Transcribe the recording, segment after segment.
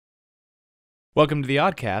Welcome to the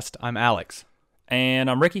Oddcast. I'm Alex. And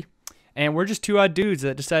I'm Ricky. And we're just two odd dudes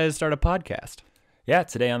that decided to start a podcast. Yeah,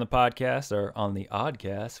 today on the podcast, or on the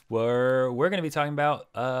Oddcast, we're going to be talking about,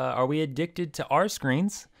 are we addicted to our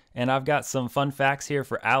screens? And I've got some fun facts here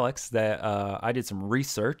for Alex that I did some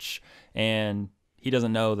research, and he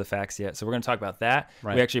doesn't know the facts yet. So we're going to talk about that.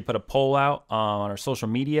 Right. We actually put a poll out on our social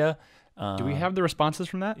media. Do we have the responses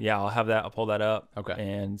from that? Yeah, I'll have that. I'll pull that up. Okay.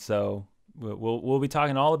 And so we'll be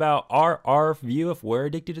talking all about our view if we're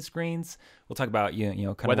addicted to screens. We'll talk about kind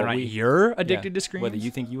of whether or not you're addicted to screens, whether you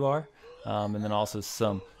think you are, and then also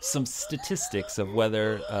some statistics of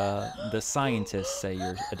whether the scientists say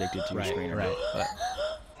you're addicted to your screen or not. But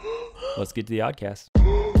let's get to the Oddcast.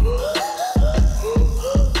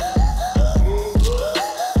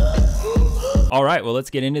 All right, well, let's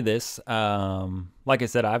get into this. Like I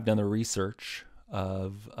said, I've done the research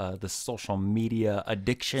of the social media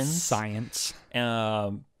addictions. Science.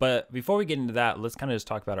 But before we get into that, let's kind of just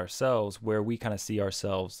talk about ourselves, where we kind of see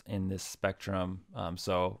ourselves in this spectrum.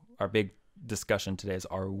 So our big discussion today is,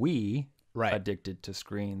 are we addicted to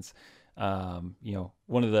screens? One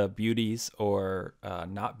of the beauties or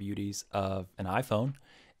not beauties of an iPhone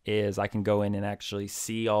is I can go in and actually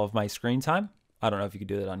see all of my screen time. I don't know if you could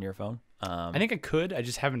do that on your phone. I think I could. I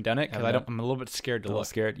just haven't done it because I'm a little bit scared to look.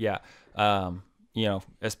 Scared, yeah.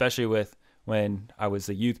 Especially with when I was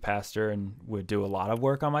a youth pastor and would do a lot of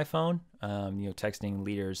work on my phone, texting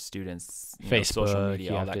leaders, students, Facebook, social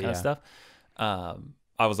media, all that kind of stuff.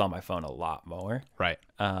 I was on my phone a lot more. Right.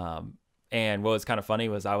 And what was kind of funny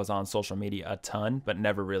was I was on social media a ton, but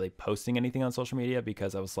never really posting anything on social media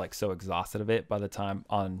because I was like so exhausted of it by the time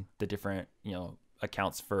on the different,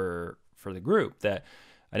 accounts for the group that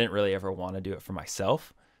I didn't really ever want to do it for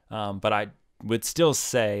myself. But I would still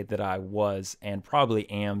say that I was and probably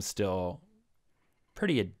am still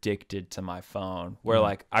pretty addicted to my phone, where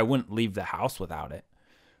like I wouldn't leave the house without it.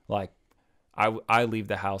 Like I leave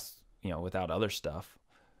the house, without other stuff.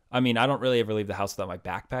 I mean, I don't really ever leave the house without my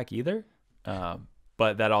backpack either.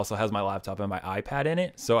 But that also has my laptop and my iPad in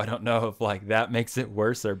it. So I don't know if like that makes it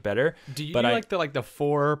worse or better. Do you like the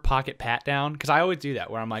 4 pocket pat down? Because I always do that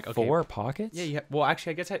where I'm like, okay. 4 pockets? Yeah. Well,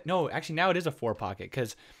 actually, I guess now it is a 4 pocket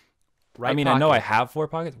because I know I have 4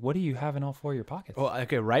 pockets. What do you have in all 4 of your pockets? Well,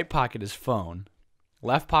 okay, right pocket is phone.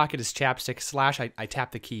 Left pocket is chapstick / I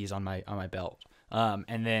tap the keys on my belt.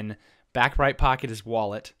 And then back right pocket is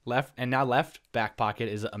wallet. Left back pocket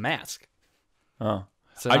is a mask. Oh.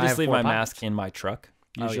 So I just leave my mask in my truck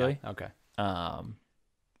usually. Oh, yeah. Okay.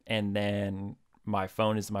 And then my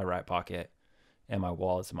phone is in my right pocket and my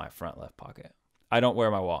wallet's in my left pocket. I don't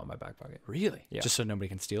wear my wallet in my back pocket. Really? Yeah. Just so nobody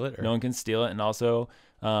can steal it? Or? No one can steal it. And also,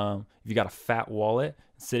 if you got a fat wallet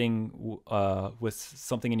sitting with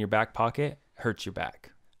something in your back pocket, hurts your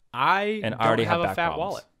back. I already have a fat problems.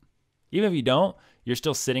 Wallet. Even if you don't, you're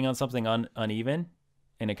still sitting on something uneven,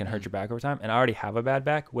 and it can hurt your back over time. And I already have a bad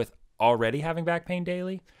back with already having back pain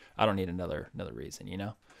daily. I don't need another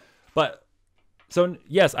reason, But so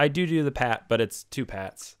yes, I do the pat, but it's 2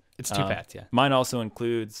 pats. It's 2 pats, yeah. Mine also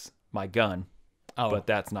includes my gun. Oh, but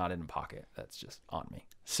that's not in the pocket. That's just on me.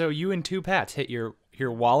 So you and 2 pats hit your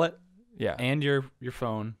wallet, yeah, and your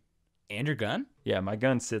phone, and your gun. Yeah, my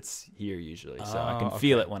gun sits here usually, so I can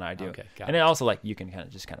feel it when I do. Okay, got and it also you can kind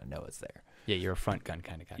of know it's there. Yeah, you're a front gun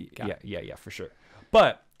kind of guy. Yeah, for sure.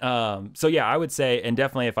 But so yeah, I would say, and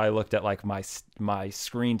definitely if I looked at like my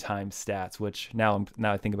screen time stats, which now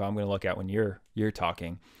I think about, I'm going to look at when you're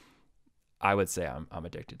talking, I would say I'm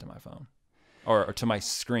addicted to my phone. Or to my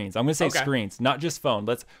screens. I'm going to say screens, not just phone.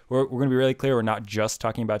 We're going to be really clear. We're not just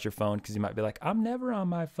talking about your phone, because you might be like, I'm never on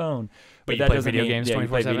my phone. But that doesn't mean games 24/7. You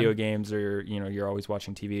play video games, or you're always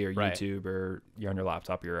watching TV or YouTube, or you're on your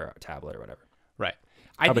laptop, your tablet, or whatever. Right.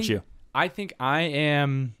 How about you? I think I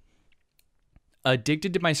am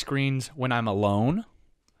addicted to my screens when I'm alone,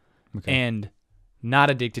 and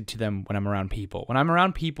not addicted to them when I'm around people. When I'm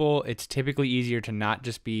around people, it's typically easier to not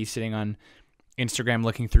just be sitting on Instagram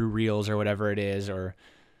looking through reels or whatever it is, or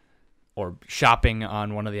shopping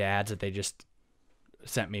on one of the ads that they just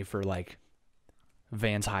sent me for like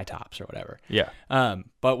Vans high tops or whatever. Yeah.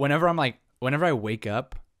 But whenever I wake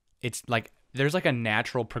up, it's like there's like a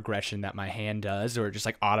natural progression that my hand does, or it just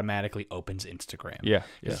like automatically opens Instagram. Yeah.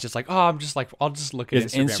 It's just like, I'll just look at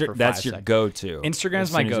Instagram for 5 that's your seconds. go-to.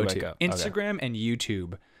 Instagram's my go-to. Instagram and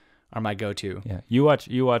YouTube are my go-to. Yeah, you watch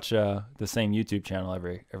the same YouTube channel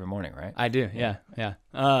every morning, right? I do. Yeah.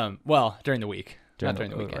 Well, during the week, not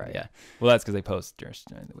during the weekend. Right. Yeah. Well, that's because they post during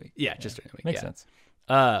the week. Yeah, just during the week. Makes sense.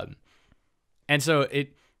 And so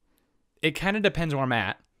it kind of depends where I'm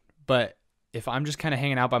at, but if I'm just kind of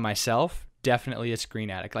hanging out by myself, definitely a screen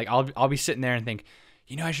addict. Like I'll be sitting there and think,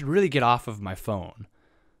 I should really get off of my phone.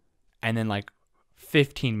 And then like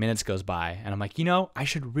 15 minutes goes by and I'm like, I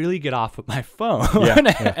should really get off of my phone.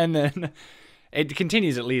 Yeah. And then it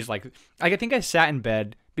continues at least like I think I sat in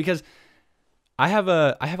bed because I have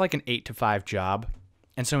like an 8 to 5 job.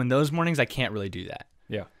 And so in those mornings I can't really do that.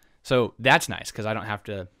 Yeah. So that's nice because I don't have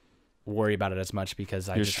to worry about it as much because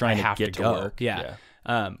I have to go. Work. Yeah.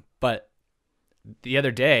 But the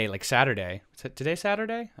other day, like Saturday, is it today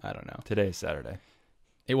Saturday? I don't know. Today's Saturday.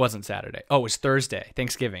 It wasn't Saturday. Oh, it was Thursday,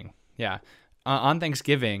 Thanksgiving. Yeah. On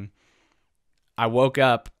Thanksgiving, I woke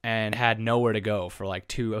up and had nowhere to go for like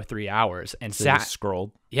 2 or 3 hours and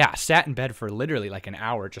scrolled. Yeah, sat in bed for literally like an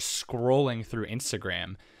hour just scrolling through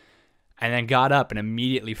Instagram, and then got up and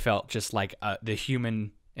immediately felt just like the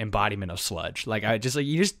human embodiment of sludge. Like I just like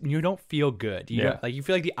you don't feel good. You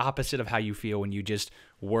feel like the opposite of how you feel when you just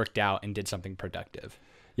worked out and did something productive.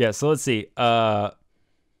 Yeah. So let's see.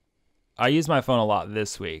 I used my phone a lot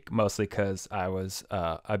this week, mostly because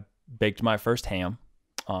I baked my first ham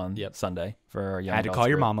on Sunday for our young. I had to call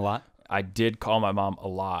your mom a lot. I did call my mom a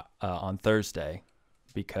lot on Thursday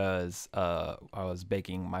because I was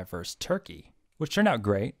baking my first turkey, which turned out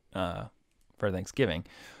great for Thanksgiving.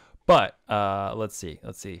 But let's see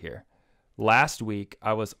here. Last week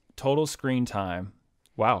I was total screen time.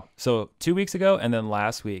 Wow. So 2 weeks ago and then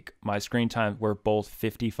last week, my screen time were both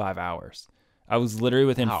 55 hours. I was literally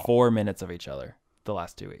within 4 minutes of each other the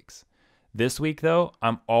last 2 weeks. This week though,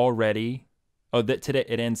 I'm already. Today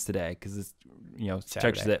it ends today because it's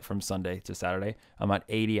stretches it from Sunday to Saturday. I'm at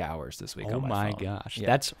 80 hours this week. Oh on my phone. Gosh, yeah.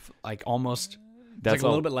 that's like almost. That's like a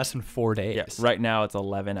little bit less than 4 days. Yeah, right now it's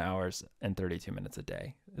 11 hours and 32 minutes a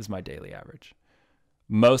day is my daily average.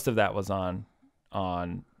 Most of that was on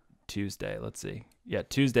Tuesday. Let's see. Yeah,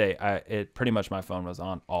 Tuesday it pretty much my phone was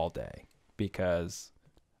on all day because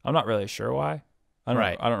I'm not really sure why. I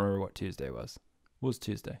don't remember what Tuesday was. What was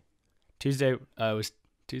Tuesday? Tuesday was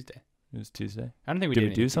Tuesday. It was Tuesday. I don't think did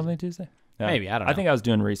we do something Tuesday? No. Maybe, I don't know. I think I was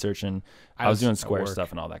doing research and I was doing Square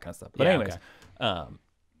stuff and all that kind of stuff. But anyways, okay.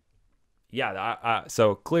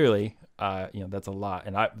 So clearly, that's a lot,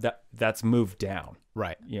 and that's moved down.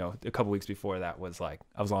 Right. A couple weeks before that was like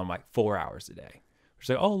I was on like 4 hours a day. Which is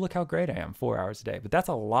like, oh, look how great I am, 4 hours a day. But that's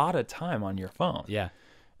a lot of time on your phone. Yeah.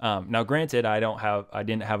 Now, granted, I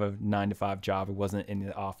didn't have a 9 to 5 job. I wasn't in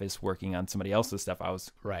the office working on somebody else's stuff. I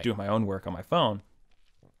was doing my own work on my phone.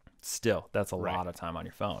 Still, that's a lot of time on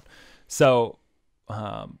your phone. So,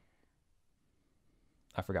 I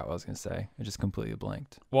forgot what I was going to say. I just completely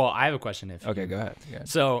blanked. Well, I have a question. Okay, go ahead.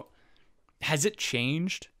 So, has it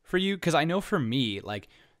changed for you? Because I know for me, like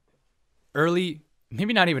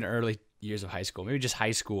maybe not even early years of high school, maybe just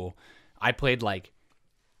high school, I played like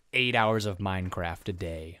 8 hours of Minecraft a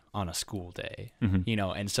day on a school day,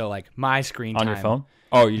 and so like my screen time. On your phone?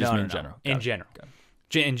 Oh, you just mean in general? In general.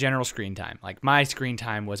 In general screen time. Like my screen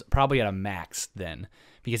time was probably at a max then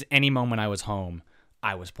because any moment I was home,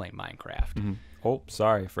 I was playing Minecraft. Mm-hmm. Oh,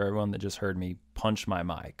 sorry for everyone that just heard me punch my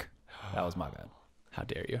mic. That was my bad. How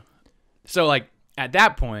dare you? So like at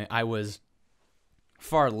that point, I was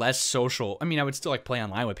far less social. I mean, I would still like play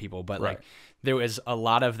online with people, but like there was a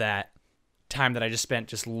lot of that time that I just spent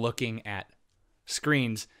just looking at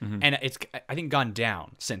screens, and it's I think gone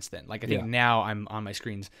down since then. Like I think now I'm on my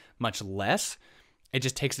screens much less. It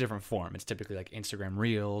just takes a different form. It's typically like Instagram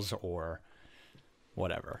Reels or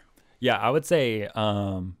whatever. Yeah, I would say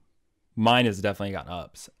mine has definitely gotten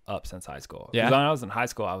up since high school. Yeah. When I was in high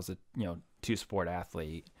school, I was a 2-sport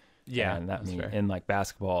athlete. Yeah, and and like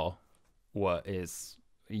basketball, what is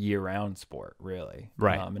a year-round sport really?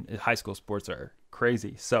 Right. And high school sports are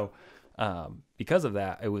crazy. So because of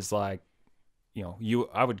that, it was like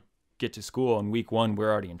I would get to school and week 1 we're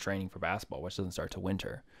already in training for basketball, which doesn't start till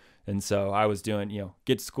winter. And so I was doing,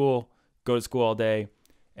 get to school, go to school all day.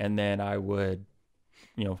 And then I would,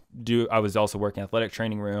 I was also working athletic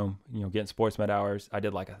training room, getting sports med hours. I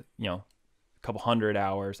did like a couple hundred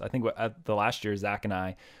hours. I think the last year, Zach and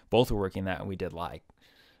I both were working that, and we did like,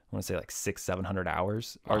 I want to say like 600-700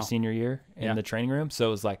 hours our senior year in the training room.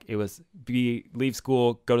 So it was leave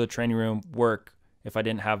school, go to the training room, work if I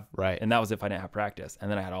didn't have, and that was if I didn't have practice.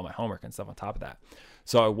 And then I had all my homework and stuff on top of that.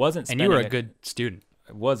 So I wasn't spending. And you were a good student.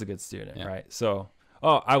 I was a good student, right? So,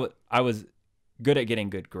 I was good at getting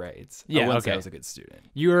good grades. Yeah, I wouldn't say I was a good student.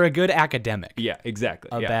 You were a good academic. Yeah, exactly.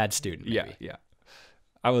 A bad student, maybe. Yeah.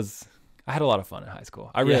 I had a lot of fun in high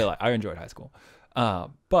school. I enjoyed high school.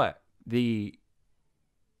 But the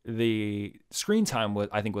screen time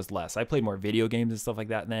was less. I played more video games and stuff like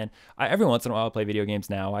that then. Every once in a while I play video games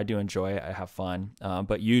now. I do enjoy it. I have fun.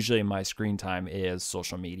 But usually my screen time is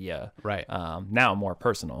social media. Right. Now more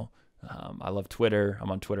personal. I love Twitter.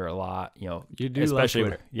 I'm on Twitter a lot. You do especially love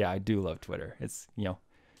Twitter. Yeah, I do love Twitter. It's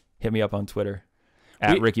hit me up on Twitter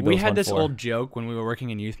at Ricky. We had this old joke when we were working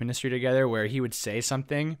in youth ministry together, where he would say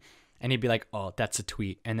something, and he'd be like, "Oh, that's a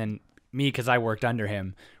tweet," and then me, because I worked under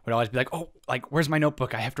him, would always be like, "Oh, like where's my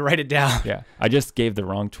notebook? I have to write it down." Yeah, I just gave the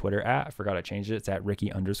wrong Twitter @. I forgot I changed it. It's at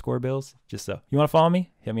Ricky_Bills. Just so you want to follow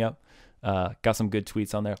me, hit me up. Got some good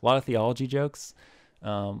tweets on there. A lot of theology jokes.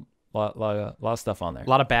 Lot of stuff on there. A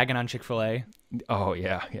lot of bagging on Chick-fil-A. Oh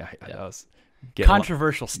yeah. That was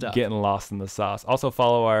Controversial stuff. Getting lost in the sauce. Also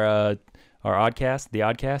follow our Oddcast, the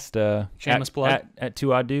Oddcast. Shameless plug. At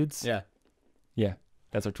 2 Odd Dudes. Yeah.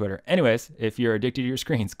 That's our Twitter. Anyways, if you're addicted to your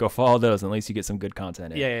screens, go follow those. At least you get some good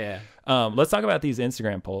content in. Yeah. Let's talk about these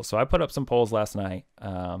Instagram polls. So I put up some polls last night,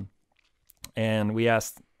 and we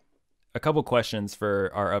asked a couple questions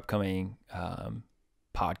for our upcoming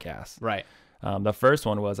podcast. Right. The first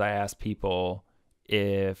one was, I asked people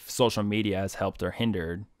if social media has helped or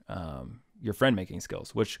hindered your friend making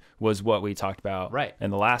skills, which was what we talked about in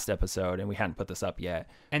the last episode, and we hadn't put this up yet.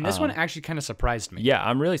 And this one actually kind of surprised me. Yeah,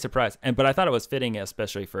 I'm really surprised. But I thought it was fitting,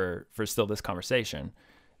 especially for still this conversation.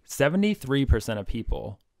 73% of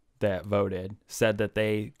people that voted said that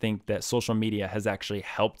they think that social media has actually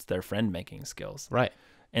helped their friend making skills. Right.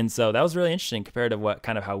 And so that was really interesting compared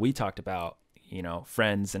to how we talked about,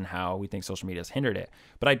 friends and how we think social media has hindered it.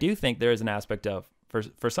 But I do think there is an aspect of,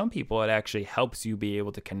 for some people, it actually helps you be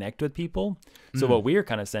able to connect with people. So what we were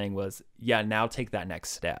kind of saying was, now take that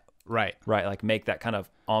next step. Right. Like make that kind of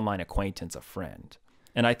online acquaintance a friend.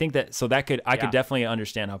 And I think that, I could definitely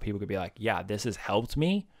understand how people could be like, yeah, this has helped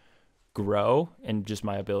me grow and just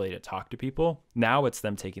my ability to talk to people. Now it's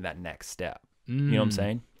them taking that next step. You know what I'm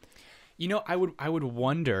saying? I would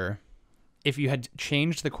wonder if you had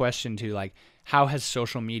changed the question to like, how has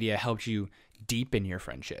social media helped you deepen your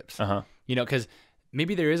friendships? Because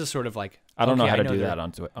maybe there is a sort of like, I don't know how to do that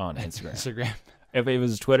on Instagram. If it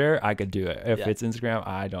was Twitter, I could do it. If it's Instagram,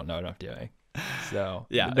 I don't know what I'm doing. So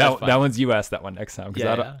that one's you ask that one next time.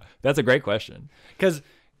 That's a great question. Because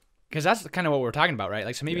that's kind of what we're talking about, right?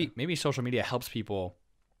 Like, so maybe social media helps people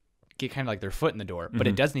get kind of like their foot in the door, but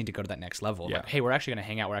it does need to go to that next level. Like, hey, we're actually going to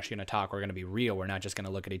hang out. We're actually going to talk. We're going to be real. We're not just going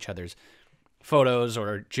to look at each other's photos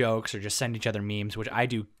or jokes or just send each other memes, which I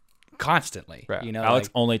do constantly. Right. Alex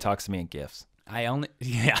only talks to me in GIFs.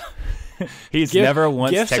 He's never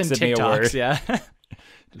once texted me a word. Yeah.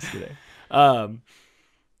 Just kidding. But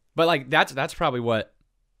like that's probably what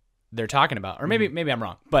they're talking about. Or maybe I'm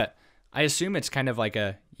wrong. But I assume it's kind of like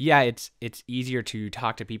it's easier to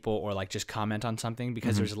talk to people or like just comment on something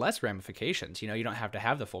because there's less ramifications. You don't have to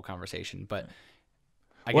have the full conversation. But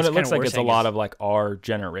I guess it looks like it's a lot of like our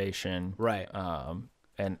generation, right?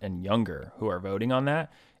 And younger who are voting on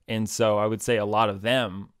that. And so I would say a lot of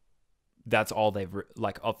them, that's all they've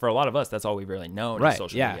for a lot of us, that's all we've really known is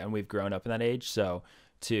social media, and we've grown up in that age. So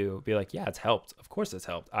to be like, it's helped. Of course, it's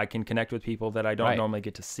helped. I can connect with people that I don't normally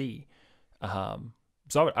get to see.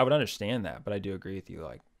 So I would understand that, but I do agree with you.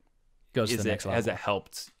 Like, goes to the next level. Has it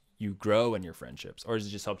helped you grow in your friendships, or has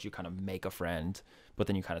it just helped you kind of make a friend, but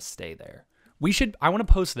then you kind of stay there? I want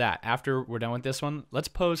to post that after we're done with this one. Let's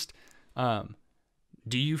post.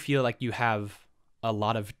 Do you feel like you have a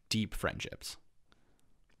lot of deep friendships?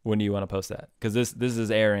 When do you want to post that? Because this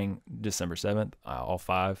is airing December 7th. All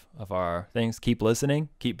 5 of our things. Keep listening.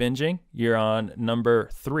 Keep binging. You're on number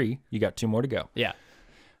 3. You got 2 more to go. Yeah.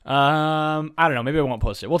 I don't know. Maybe I won't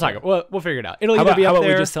post it. We'll talk. We'll figure it out. It'll either be up there. How about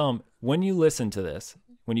we just tell them, when you listen to this,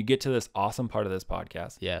 when you get to this awesome part of this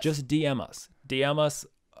podcast, just DM us. DM us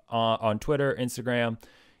on Twitter, Instagram,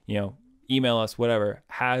 email us, whatever.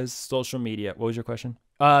 Has social media, what was your question?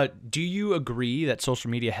 Do you agree that social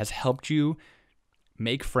media has helped you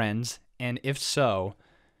make friends? And if so,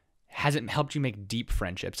 has it helped you make deep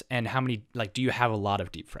friendships? And how many, do you have a lot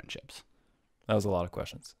of deep friendships? That was a lot of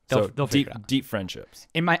questions. They'll figure it out. Deep friendships.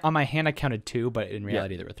 On my hand, I counted 2, but in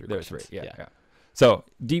reality, there were 3. There were 3. Yeah. So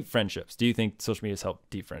deep friendships. Do you think social media has helped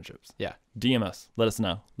deep friendships? Yeah. DM us. Let us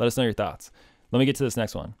know. Let us know your thoughts. Let me get to this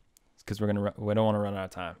next one because we don't want to run out of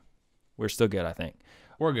time. We're still good, I think.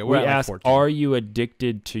 We're good. We asked, are you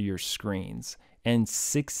addicted to your screens? And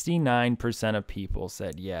 69% of people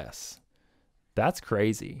said yes. That's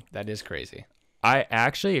crazy. That is crazy. I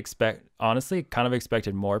actually honestly kind of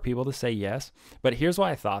expected more people to say yes. But here's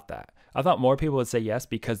why I thought that. I thought more people would say yes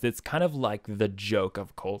because it's kind of like the joke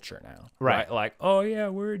of culture now. Right? Like, oh yeah,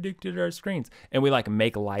 we're addicted to our screens. And we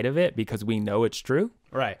make light of it because we know it's true.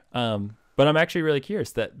 Right. But I'm actually really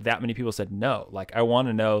curious that many people said no. Like, I want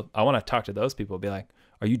to talk to those people, be like,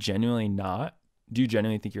 are you genuinely not? Do you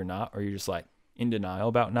genuinely think you're not? Or are you just in denial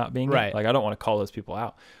about not being right? Like, I don't want to call those people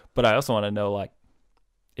out, but I also want to know,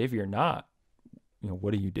 if you're not,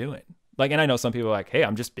 what are you doing? Like, and I know some people are like, hey,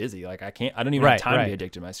 I'm just busy. Like, I don't even have time to be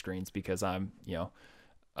addicted to my screens because I'm,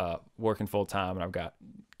 working full time and I've got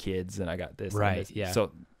kids and I got this. Right. And this. Yeah.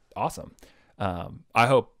 So awesome. I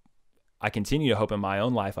continue to hope in my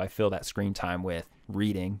own life I fill that screen time with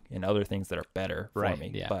reading and other things that are better for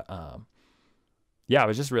me. Yeah. But I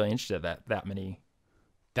was just really interested that many.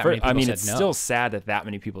 Many people said it's no. still sad that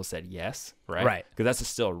many people said yes, right? Right. Because that's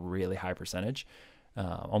still a really high percentage,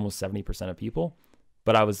 almost 70% of people.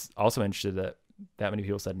 But I was also interested that many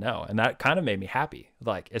people said no, and that kind of made me happy.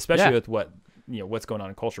 Like, especially with what's going on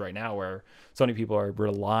in culture right now, where so many people are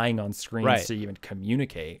relying on screens to even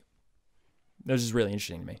communicate. That's just really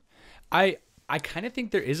interesting to me. I kind of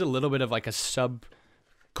think there is a little bit of like a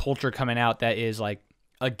subculture coming out that is like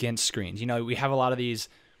against screens. We have a lot of these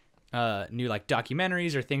new like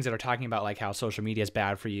documentaries or things that are talking about like how social media is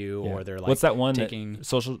bad for you, or they're like, what's that one?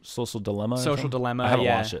 Social Dilemma. Social Dilemma. I haven't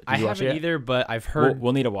watched it. I haven't either, but I've heard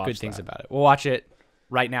we'll need to watch good things about it. We'll watch it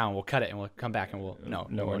right now and we'll cut it and we'll come back and no,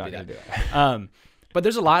 we're not going to do it. But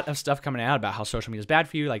there's a lot of stuff coming out about how social media is bad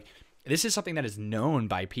for you. Like, this is something that is known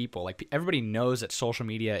by people. Like, everybody knows that social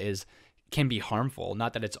media can be harmful.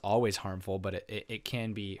 Not that it's always harmful, but it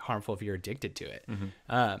can be harmful if you're addicted to it.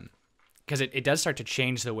 Because it does start to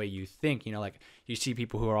change the way you think. Like, you see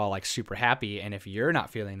people who are all like super happy, and if you're not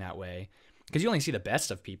feeling that way, because you only see the best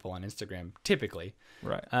of people on Instagram typically,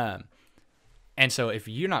 right? And so if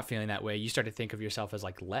you're not feeling that way, you start to think of yourself as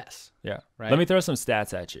like less. Yeah. Right. Let me throw some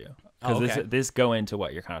stats at you, because this go into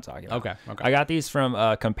what you're kind of talking about. Okay. I got these from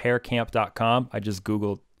comparecamp.com. I just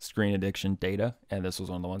Googled screen addiction data, and this was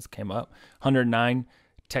one of the ones that came up. 109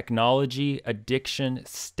 technology addiction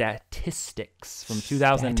statistics from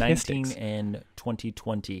 2019 and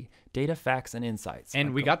 2020. Data, facts, and insights.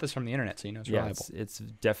 And we got this from the internet, so it's reliable. It's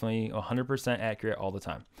definitely 100% accurate all the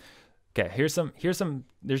time. Okay, here's some.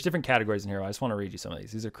 There's different categories in here. I just want to read you some of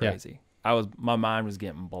these. These are crazy. My mind was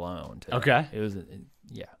getting blown today. Okay. It was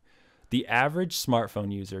The average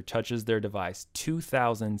smartphone user touches their device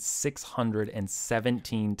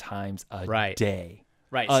 2,617 times a day.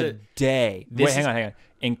 Right. A day. Wait, hang on.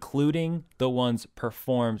 Including the ones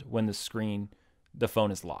performed when the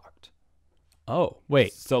phone is locked. Oh,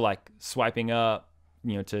 wait. So like swiping up,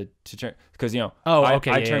 to turn, because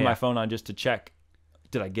I turned my phone on just to check,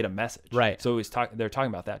 did I get a message? Right. So they're talking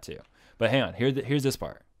about that too. But hang on, here's this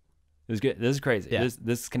part. This is good. This is crazy. Yeah.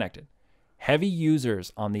 This is connected. Heavy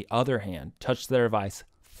users, on the other hand, touch their device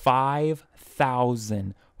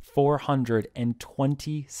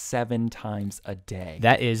 5,427 times a day.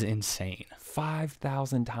 That is insane.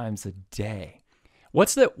 5,000 times a day.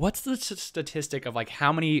 What's the statistic of like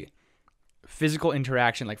how many physical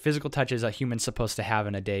interaction, like physical touches, a human's supposed to have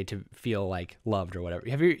in a day to feel like loved or whatever?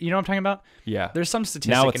 You know what I'm talking about? Yeah. There's some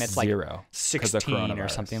statistic, now it's and it's zero, like 16 or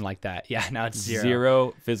something like that. Yeah. Now it's zero.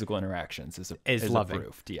 Zero physical interactions is loving.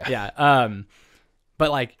 approved. Yeah. Yeah.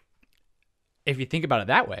 But like, if you think about it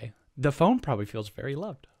that way, the phone probably feels very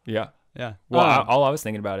loved. Yeah. Yeah. Well, all I was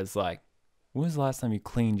thinking about is like, when was the last time you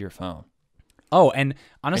cleaned your phone? Oh, and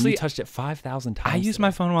honestly, and you touched it 5,000 times. I use my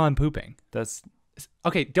phone while I'm pooping. That's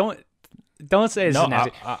okay. Don't say it's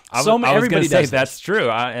nasty. I was going to say that's true.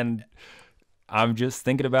 And I'm just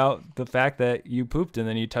thinking about the fact that you pooped and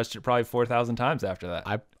then you touched it probably 4,000 times after that.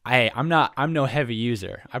 I'm no heavy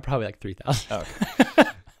user. I probably like 3,000. Okay.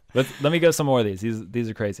 Let me go some more of these. These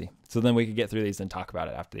are crazy. So then we could get through these and talk about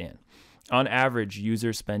it after the end. On average,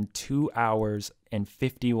 users spend 2 hours and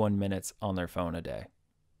 51 minutes on their phone a day.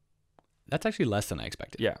 That's actually less than I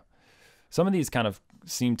expected. Yeah. Some of these kind of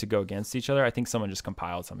seem to go against each other. I think someone just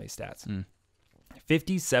compiled some of these stats.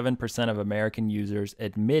 57% of American users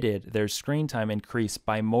admitted their screen time increased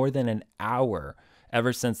by more than an hour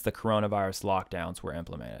ever since the coronavirus lockdowns were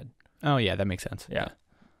implemented. Oh, yeah, that makes sense. Yeah.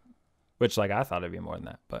 Which, like, I thought it'd be more than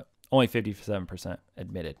that, but only 57%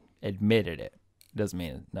 admitted it. Doesn't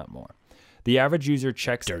mean not more. The average user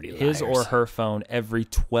checks his or her phone every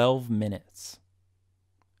 12 minutes.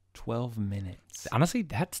 12 minutes. Honestly,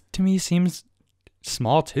 that to me seems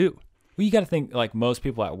small too. Well, you got to think like most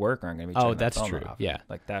people at work aren't going to be checking their that's phone true. often. Yeah.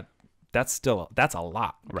 Like that's a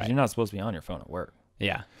lot. Right. You're not supposed to be on your phone at work.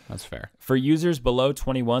 Yeah, that's fair. For users below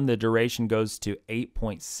 21, the duration goes to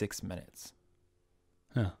 8.6 minutes.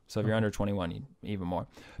 Huh. So if you're under 21, even more.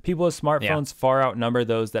 People with smartphones far outnumber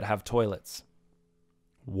those that have toilets.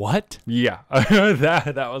 What? Yeah,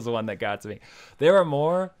 that was the one that got to me. There are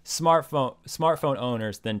more smartphone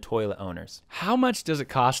owners than toilet owners. How much does it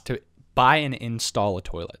cost to buy and install a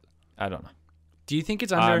toilet? I don't know. Do you think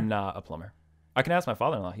it's under? I'm not a plumber. I can ask my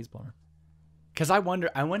father-in-law. He's a plumber. Because I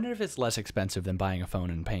wonder if it's less expensive than buying a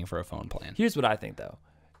phone and paying for a phone plan. Here's what I think, though.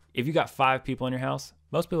 if you got 5 people in your house,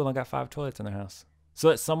 most people don't got 5 toilets in their house. So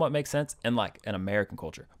that somewhat makes sense in like an American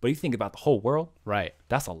culture. But you think about the whole world, right?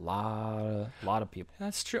 That's a lot of people.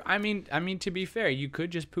 That's true. I mean, to be fair, you could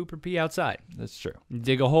just poop or pee outside. That's true.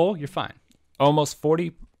 Dig a hole, you're fine. Almost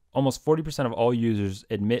 40% of all users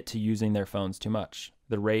admit to using their phones too much.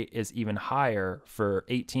 The rate is even higher for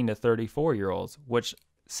 18 to 34-year-olds, which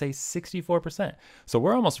say 64%. So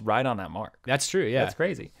we're almost right on that mark. That's true, yeah. That's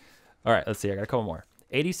crazy. All right, let's see. I got a couple more.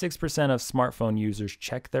 86% of smartphone users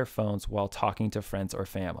check their phones while talking to friends or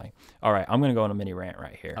family. All right, I'm going to go on a mini rant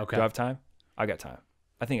right here. Okay. Do I have time? I got time.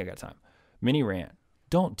 I think I got time. Mini rant.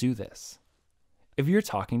 Don't do this. If you're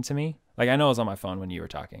talking to me, like I know I was on my phone when you were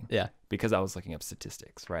talking. Yeah. Because I was looking up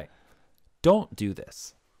statistics, right? Don't do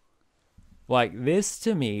this. Like this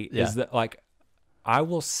to me is that like I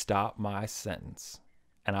will stop my sentence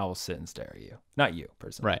and I will sit and stare at you. Not you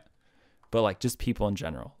personally. Right. But like just people in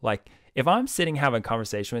general. Like if I'm sitting having a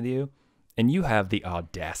conversation with you and you have the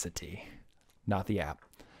audacity, not the app,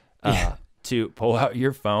 to pull out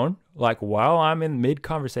your phone, like while I'm in mid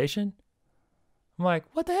conversation, I'm like,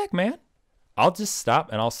 what the heck, man? I'll just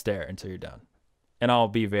stop and I'll stare until you're done. And I'll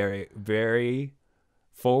be very, very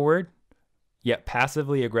forward, yet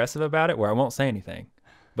passively aggressive about it, where I won't say anything,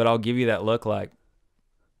 but I'll give you that look like,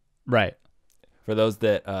 right. For those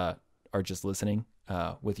that are just listening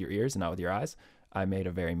with your ears and not with your eyes, I made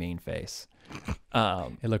a very mean face.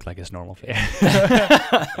 It looked like his normal face.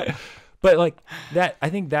 But like that, I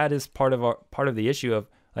think that is part of the issue of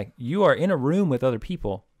like, you are in a room with other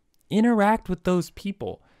people, interact with those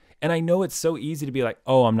people. And I know it's so easy to be like,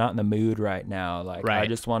 oh, I'm not in the mood right now. Like, I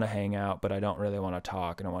just want to hang out, but I don't really want to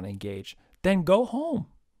talk and I want to engage. Then go home.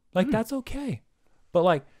 Like, that's okay. But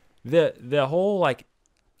like the whole like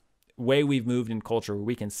way we've moved in culture where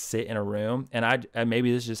we can sit in a room, and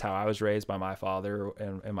maybe this is just how I was raised by my father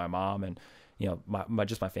and my mom and, you know,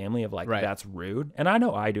 my family of like, that's rude. And I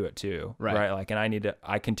know I do it too. Right. Like, and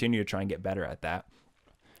I continue to try and get better at that.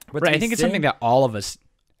 But I think it's something that all of us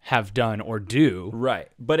have done or do. Right.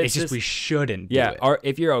 But it's just we shouldn't do it. Or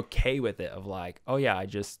if you're okay with it of like, oh yeah, I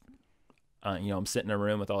just, I'm sitting in a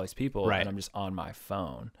room with all these people and I'm just on my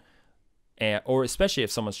phone. Or especially if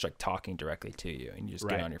someone's like talking directly to you and you just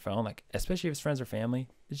get on your phone, like, especially if it's friends or family,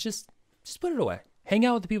 it's just put it away. Hang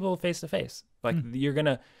out with the people face to face. Like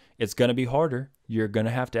it's going to be harder. You're going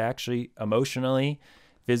to have to actually emotionally,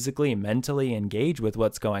 physically, mentally engage with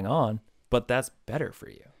what's going on, but that's better for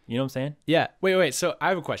you. You know what I'm saying? Yeah. Wait. So I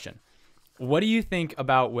have a question. What do you think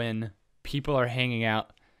about when people are hanging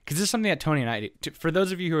out? Because this is something that Tony and I do. For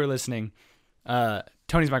those of you who are listening,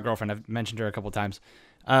 Tony's my girlfriend. I've mentioned her a couple times.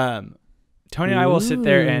 Tony and I will sit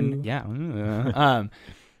there and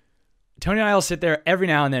Tony and I will sit there every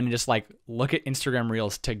now and then and just like look at Instagram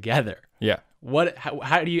reels together. Yeah.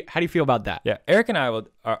 How do you feel about that? Yeah. Eric and I will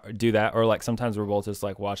do that, or like sometimes we're both just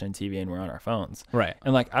like watching TV and we're on our phones. Right.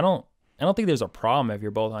 And like I don't think there's a problem if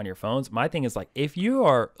you're both on your phones. My thing is like if you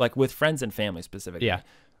are like with friends and family specifically. Yeah.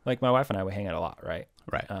 Like my wife and I, we hang out a lot, right?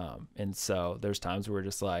 Right. And so there's times where we're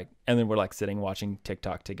just like, and then we're like sitting watching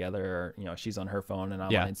TikTok together, or, you know, she's on her phone and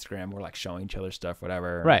I'm on Instagram. We're like showing each other stuff,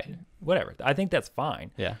 whatever. Right. Whatever. I think that's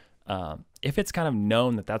fine. Yeah. If it's kind of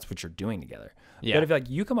known that that's what you're doing together. Yeah. But if like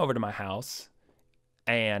you come over to my house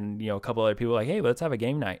and, you know, a couple other people are like, hey, let's have a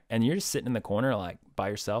game night. And you're just sitting in the corner, like by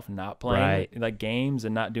yourself, not playing like games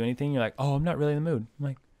and not doing anything. You're like, oh, I'm not really in the mood. I'm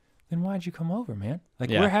like, then why'd you come over, man? Like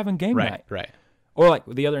we're having game night. Right. Or like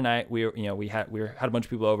the other night, we had a bunch of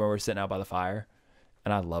people over and we were sitting out by the fire,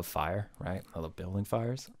 and I love fire, right? I love building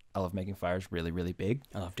fires. I love making fires really, really big.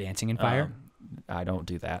 I love dancing in fire. I don't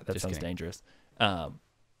do that. That sounds dangerous.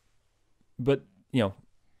 But you know,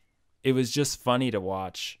 it was just funny to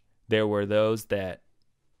watch. There were those that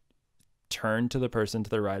turned to the person to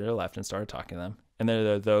the right or the left and started talking to them. And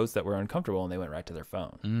there are those that were uncomfortable and they went right to their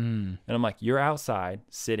phone. And I'm like, you're outside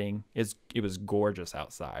sitting. It was gorgeous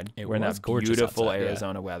outside. We're in that beautiful outside,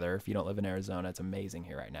 Arizona weather. If you don't live in Arizona, it's amazing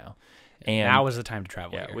here right now. And now is the time to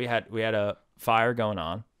travel. Yeah, here. we had a fire going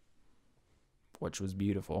on, which was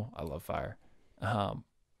beautiful. I love fire. And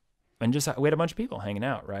just we had a bunch of people hanging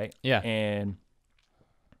out, right? Yeah. And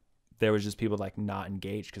there was just people like not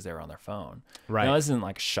engaged because they were on their phone. Right. Now, this isn't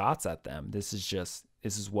like shots at them. This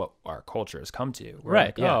is what our culture has come to. We're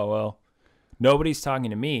right. Like, oh, well, nobody's talking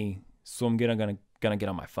to me, so I'm gonna get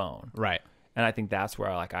on my phone. Right. And I think that's where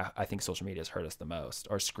I think social media has hurt us the most,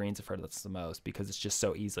 or screens have hurt us the most, because it's just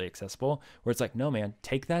so easily accessible, where it's like, no, man,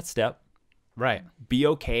 take that step. Right. Be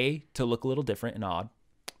okay to look a little different and odd.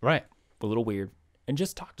 Right. A little weird. And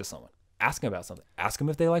just talk to someone. Ask them about something. Ask them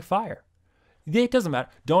if they like fire. It doesn't matter.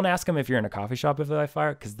 Don't ask them if you're in a coffee shop if they like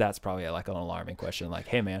fire, because that's probably like an alarming question. Like,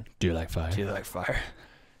 hey, man. Do you like fire? Do you like fire?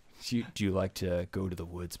 Do you like to go to the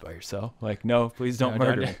woods by yourself? Like, no, please don't No,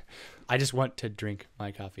 murder me. I just want to drink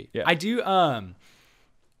my coffee. Yeah. I do.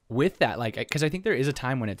 With that, like, because I think there is a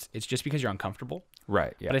time when it's just because you're uncomfortable.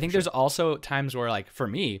 Right. Yeah. But I think there's also times where, like, for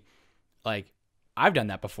me, like, I've done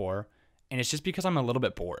that before, and it's just because I'm a little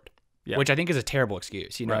bit bored. Yeah. Which I think is a terrible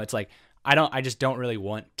excuse. You know, Right. it's like I just don't really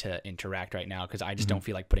want to interact right now because I just don't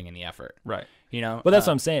feel like putting in the effort. Right. You know. But that's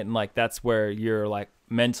what I'm saying. Like, that's where you're like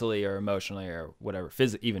mentally or emotionally or whatever,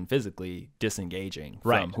 even physically disengaging from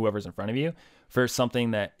Right. whoever's in front of you for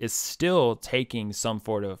something that is still taking some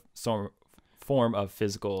form of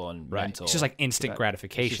physical and Right. mental. It's just like instant It's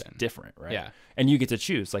gratification. just different, right? Yeah. And you get to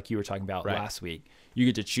choose, like you were talking about Right. last week. You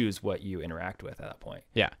get to choose what you interact with at that point.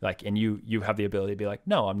 Yeah. Like, and you have the ability to be like,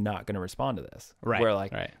 no, I'm not going to respond to this. Right. Where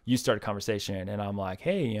like Right. you start a conversation and I'm like,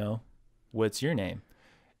 hey, you know, what's your name?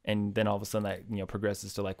 And then all of a sudden that, you know,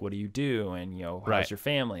 progresses to like, what do you do? And, you know, how's Right. your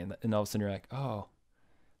family? And all of a sudden you're like, oh,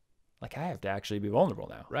 like I have to actually be vulnerable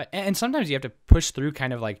now. Right. And sometimes you have to push through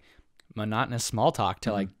kind of like monotonous small talk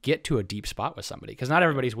to like get to a deep spot with somebody, because not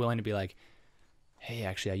everybody's willing to be like, hey,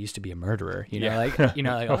 actually I used to be a murderer, you know, Yeah. like, you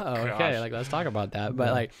know, like, Oh, oh, okay, gosh. like let's talk about that. But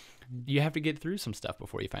Yeah. like you have to get through some stuff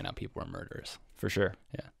before you find out people are murderers. For sure.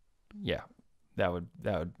 Yeah. Yeah. That would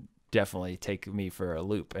definitely take me for a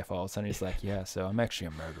loop if all of a sudden it's like, yeah, so I'm actually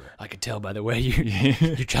a murderer. I could tell by the way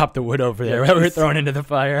you chopped the wood over there that we're throwing into the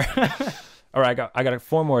fire. All right, I got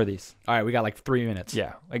 4 more of these. All right, we got like 3 minutes.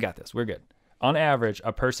 Yeah, I got this. We're good. On average,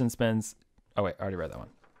 a person spends... Oh, wait, I already read that one.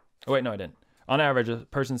 Oh, wait, no, I didn't. On average, a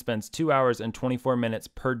person spends 2 hours and 24 minutes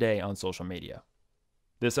per day on social media.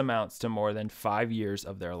 This amounts to more than 5 years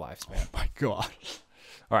of their lifespan. Oh my God.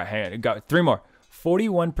 All right, hang on. Got 3 more.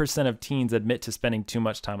 41% of teens admit to spending too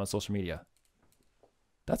much time on social media.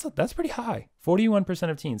 That's pretty high. 41%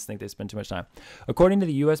 of teens think they spend too much time. According to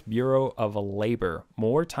the U.S. Bureau of Labor,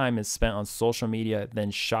 more time is spent on social media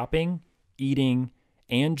than shopping, eating,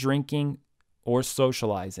 and drinking or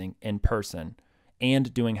socializing in person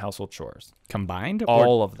and doing household chores. Combined?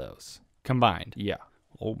 All of those. Combined. Yeah.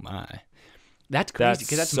 Oh my. That's crazy,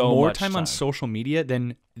 because that's so more much time on social media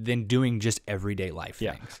than doing just everyday life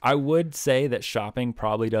Yeah. things. I would say that shopping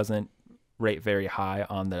probably doesn't rate very high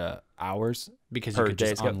on the hours Because you per could day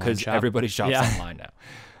just online because shop. everybody shops Yeah. online now.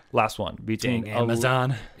 Last one. Between Dang,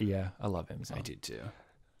 Amazon. Yeah, I love Amazon. I do too.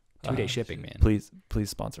 2-day shipping, man. Please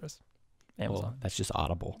sponsor us. Amazon. Well, that's just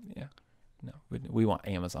Audible. Yeah. No, we want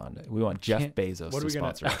Amazon. We want Jeff Can't- Bezos What are to we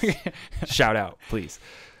gonna? sponsor us. Shout out, please.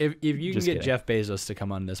 If you can Just get kidding. Jeff Bezos to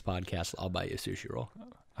come on this podcast, I'll buy you a sushi roll.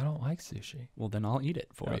 I don't like sushi. Well, then I'll eat it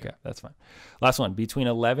for you. Okay, that's fine. Last one. Between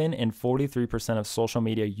 11 and 43% of social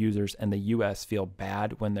media users in the U.S. feel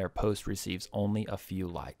bad when their post receives only a few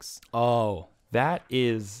likes. Oh, That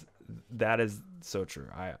is so true.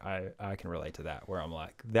 I can relate to that, where I'm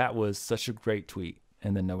like, that was such a great tweet,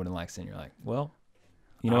 and then nobody likes it, and you're like, well,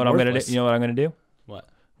 you know what I'm gonna do? worthless. You know what I'm gonna do? what?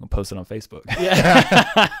 I'm gonna post it on Facebook.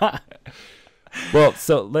 Yeah. Well,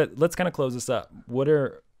 so let's kind of close this up.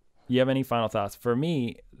 You have any final thoughts? For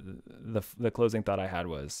me, the closing thought I had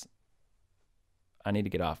was, I need to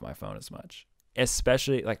get off my phone as much.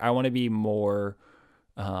 Especially, like, I want to be more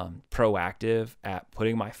proactive at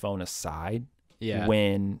putting my phone aside Yeah.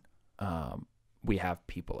 when we have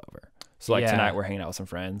people over. So, like, Yeah. tonight we're hanging out with some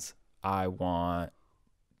friends. I want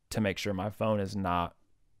to make sure my phone is not,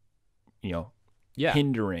 Yeah.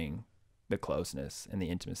 hindering the closeness and the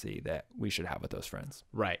intimacy that we should have with those friends.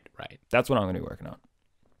 Right. That's what I'm going to be working on.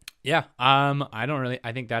 Yeah.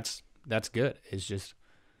 I think that's good. It's just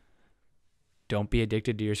don't be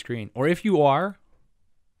addicted to your screen. Or if you are,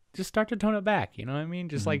 just start to tone it back. You know what I mean?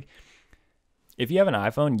 Just like, If you have an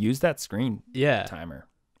iPhone, use that screen yeah. timer,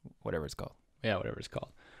 whatever it's called. Yeah, whatever it's called.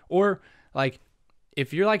 Or like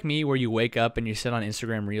if you're like me where you wake up and you sit on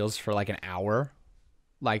Instagram Reels for like an hour,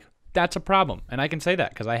 like that's a problem. And I can say that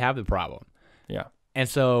because I have the problem. Yeah. And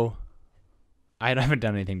so I haven't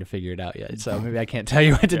done anything to figure it out yet. So maybe I can't tell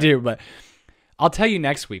you what to do, but I'll tell you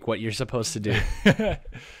next week what you're supposed to do.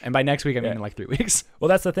 And by next week, I mean like 3 weeks. Well,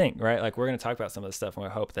 that's the thing, right? Like, we're going to talk about some of this stuff, and we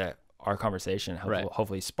hope that our conversation Right.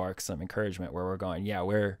 hopefully sparks some encouragement where we're going, yeah,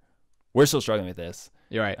 we're still struggling with this.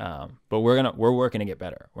 You're right. But we're working to get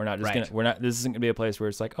better. We're not just Right. this isn't going to be a place where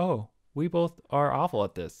it's like, oh, we both are awful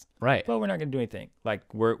at this. Right. But we're not going to do anything. Like,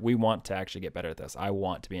 we want to actually get better at this. I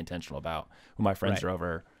want to be intentional about when my friends Right. are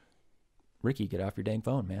over. Ricky, get off your dang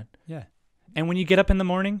phone, man. Yeah. And when you get up in the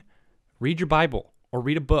morning, read your Bible or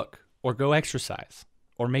read a book or go exercise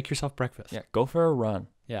or make yourself breakfast. Yeah, go for a run.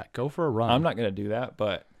 Yeah. Go for a run. I'm not going to do that,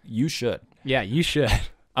 but you should. Yeah, you should.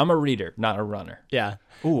 I'm a reader, not a runner. Yeah.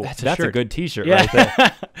 Ooh, That's that's a a shirt. good t-shirt Yeah. right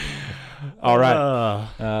there. All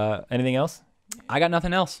right. Anything else? I got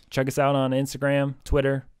nothing else. Check us out on Instagram,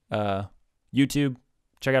 Twitter, YouTube,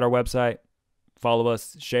 check out our website, follow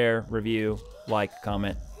us, share, review, like,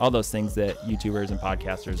 comment, all those things that YouTubers and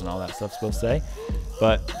podcasters and all that stuff's supposed to say.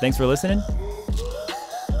 But thanks for listening.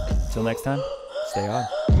 Until next time, stay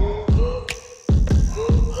odd.